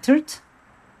I mattered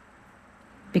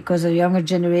because a younger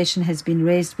generation has been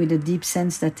raised with a deep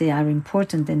sense that they are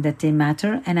important and that they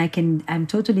matter, and I'm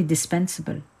totally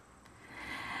dispensable.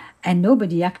 And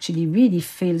nobody actually really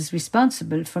feels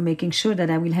responsible for making sure that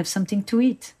I will have something to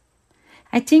eat.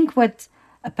 I think what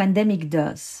a pandemic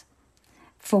does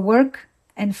for work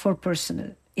and for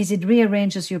personal is it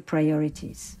rearranges your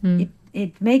priorities.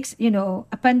 It makes,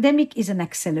 a pandemic is an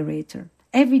accelerator.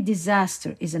 Every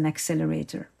disaster is an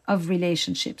accelerator of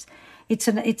relationships. It's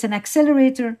an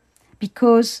accelerator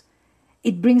because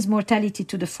it brings mortality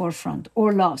to the forefront,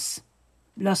 or loss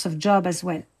of job as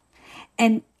well.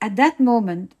 And at that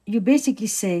moment, you basically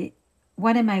say,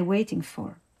 what am I waiting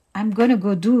for? I'm going to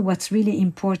go do what's really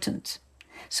important.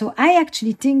 So I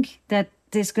actually think that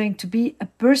there's going to be a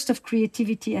burst of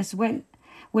creativity as well,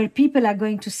 where people are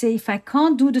going to say, if I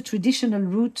can't do the traditional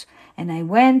route, and I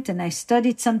went and I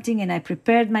studied something and I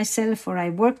prepared myself, or I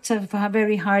worked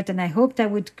very hard and I hoped I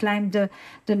would climb the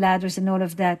ladders and all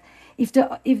of that. If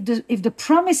the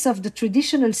promise of the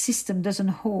traditional system doesn't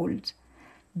hold,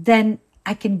 then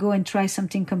I can go and try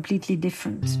something completely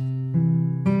different.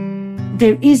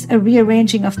 There is a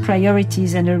rearranging of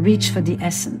priorities and a reach for the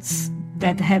essence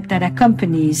that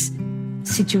accompanies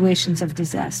situations of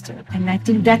disaster. And I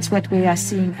think that's what we are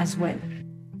seeing as well.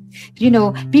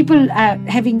 People are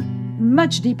having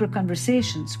much deeper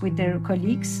conversations with their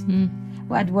colleagues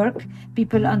at work.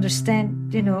 People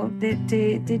understand,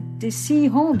 they see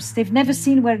homes. They've never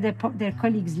seen where their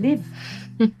colleagues live.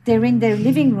 They're in their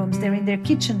living rooms, they're in their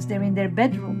kitchens, they're in their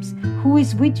bedrooms. Who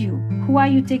is with you? Who are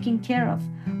you taking care of?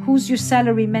 Who's your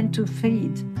salary meant to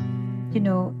feed?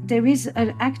 There is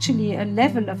actually a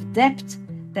level of depth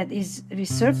that is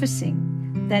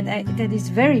resurfacing that is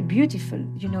very beautiful,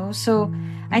 So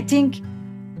I think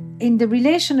in the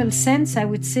relational sense, I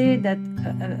would say that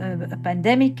a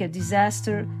pandemic, a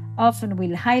disaster, often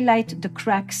will highlight the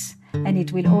cracks, and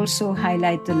it will also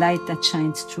highlight the light that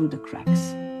shines through the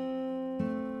cracks.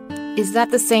 Is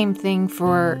that the same thing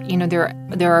for,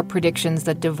 there are predictions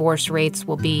that divorce rates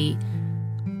will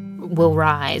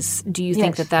rise. Do you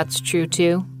think that that's true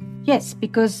too? Yes,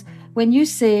 because when you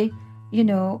say,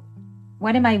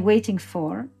 what am I waiting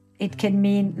for? It can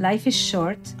mean life is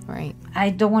short. Right. I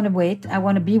don't want to wait. I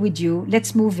want to be with you.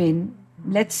 Let's move in.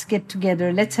 Let's get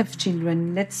together. Let's have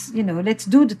children. Let's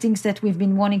do the things that we've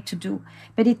been wanting to do.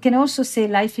 But it can also say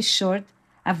life is short.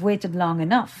 I've waited long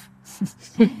enough.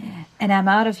 And I'm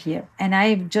out of here. And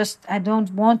I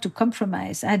don't want to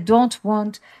compromise. I don't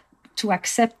want to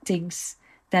accept things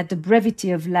that the brevity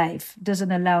of life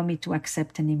doesn't allow me to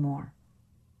accept anymore.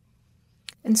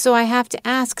 And so I have to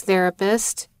ask,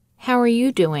 therapist, how are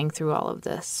you doing through all of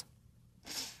this?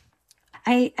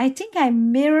 I think I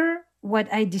mirror what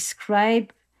I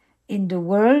describe in the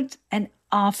world and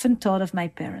often thought of my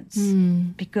parents.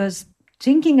 Because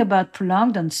thinking about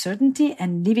prolonged uncertainty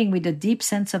and living with a deep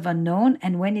sense of unknown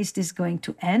and when is this going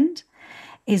to end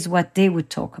is what they would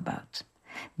talk about.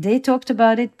 They talked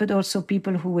about it, but also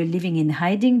people who were living in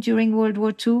hiding during World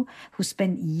War II, who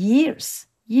spent years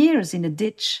in a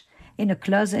ditch, in a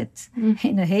closet,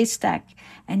 in a haystack.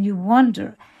 And you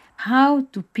wonder, how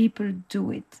do people do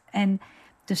it? And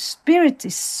The spirit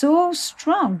is so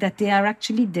strong that they are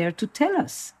actually there to tell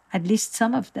us, at least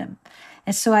some of them.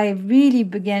 And so I really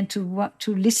began to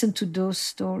listen to those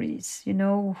stories. You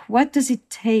know, what does it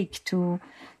take to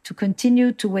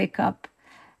continue to wake up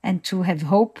and to have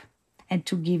hope and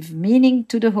to give meaning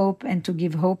to the hope and to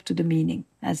give hope to the meaning,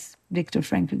 as Viktor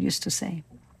Frankl used to say.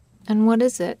 And what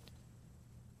is it?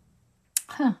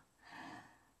 I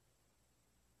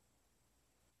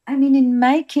mean, in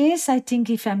my case, I think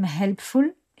if I'm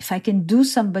helpful, if I can do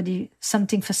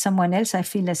something for someone else, I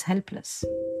feel less helpless.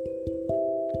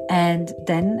 And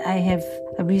then I have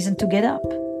a reason to get up.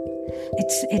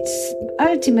 It's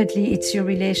ultimately your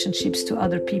relationships to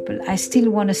other people. I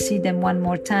still want to see them one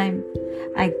more time.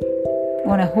 I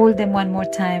want to hold them one more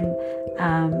time.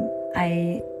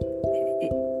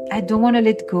 I don't want to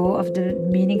let go of the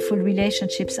meaningful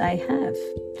relationships I have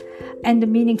and the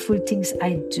meaningful things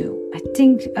I do. I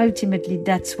think ultimately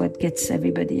that's what gets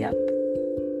everybody up.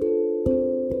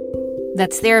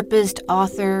 That's therapist,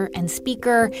 author, and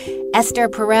speaker Esther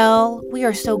Perel. We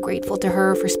are so grateful to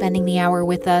her for spending the hour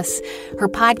with us. Her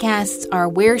podcasts are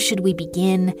Where Should We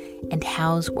Begin and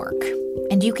How's Work.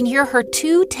 And you can hear her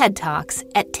 2 TED Talks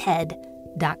at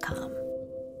TED.com.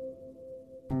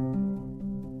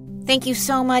 Thank you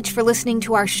so much for listening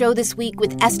to our show this week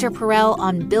with Esther Perel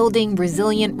on building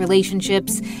resilient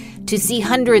relationships. To see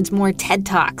hundreds more TED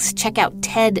Talks, check out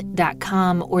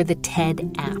TED.com or the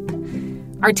TED app.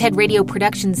 Our TED Radio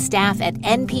production staff at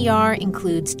NPR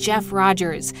includes Jeff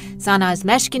Rogers, Sanaz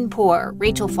Meshkinpour,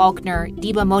 Rachel Faulkner,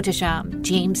 Diba Motasham,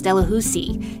 James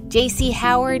Delahousie, J.C.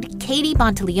 Howard, Katie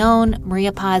Monteleone,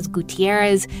 Maria Paz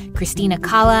Gutierrez, Christina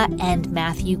Kala, and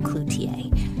Matthew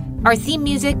Cloutier. Our theme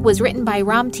music was written by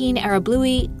Ramteen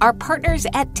Arablouei. Our partners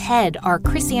at TED are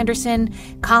Chris Anderson,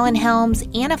 Colin Helms,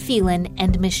 Anna Phelan,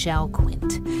 and Michelle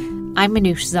Quint. I'm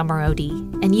Manoush Zomorodi,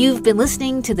 and you've been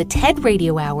listening to the TED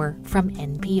Radio Hour from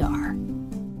NPR.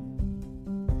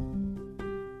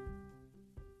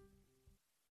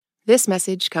 This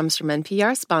message comes from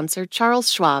NPR sponsor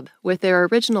Charles Schwab with their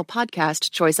original podcast,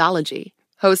 Choiceology.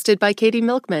 Hosted by Katie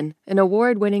Milkman, an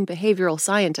award-winning behavioral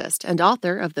scientist and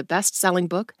author of the best-selling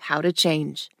book, How to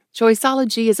Change.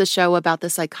 Choiceology is a show about the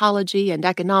psychology and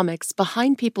economics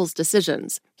behind people's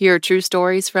decisions. Hear true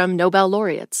stories from Nobel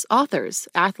laureates, authors,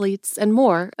 athletes, and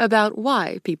more about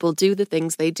why people do the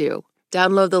things they do.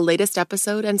 Download the latest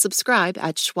episode and subscribe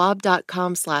at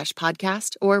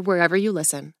schwab.com/podcast or wherever you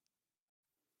listen.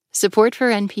 Support for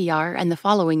NPR and the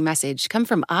following message come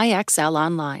from IXL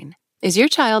Online. Is your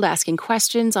child asking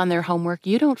questions on their homework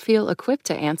you don't feel equipped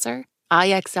to answer?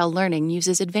 IXL Learning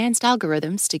uses advanced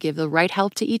algorithms to give the right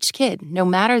help to each kid, no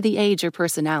matter the age or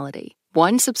personality.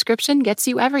 One subscription gets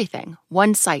you everything.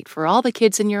 One site for all the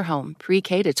kids in your home,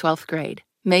 pre-K to 12th grade.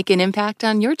 Make an impact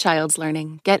on your child's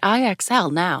learning. Get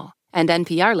IXL now. And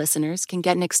NPR listeners can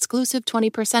get an exclusive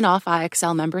 20% off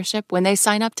IXL membership when they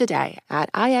sign up today at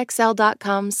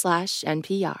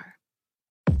IXL.com/NPR.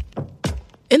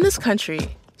 In this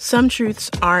country, some truths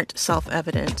aren't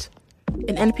self-evident.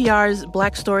 In NPR's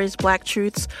Black Stories, Black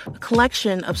Truths, a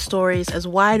collection of stories as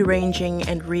wide-ranging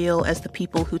and real as the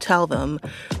people who tell them,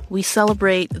 we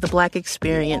celebrate the Black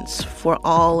experience for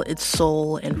all its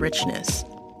soul and richness.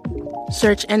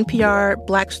 Search NPR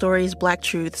Black Stories, Black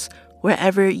Truths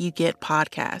wherever you get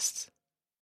podcasts.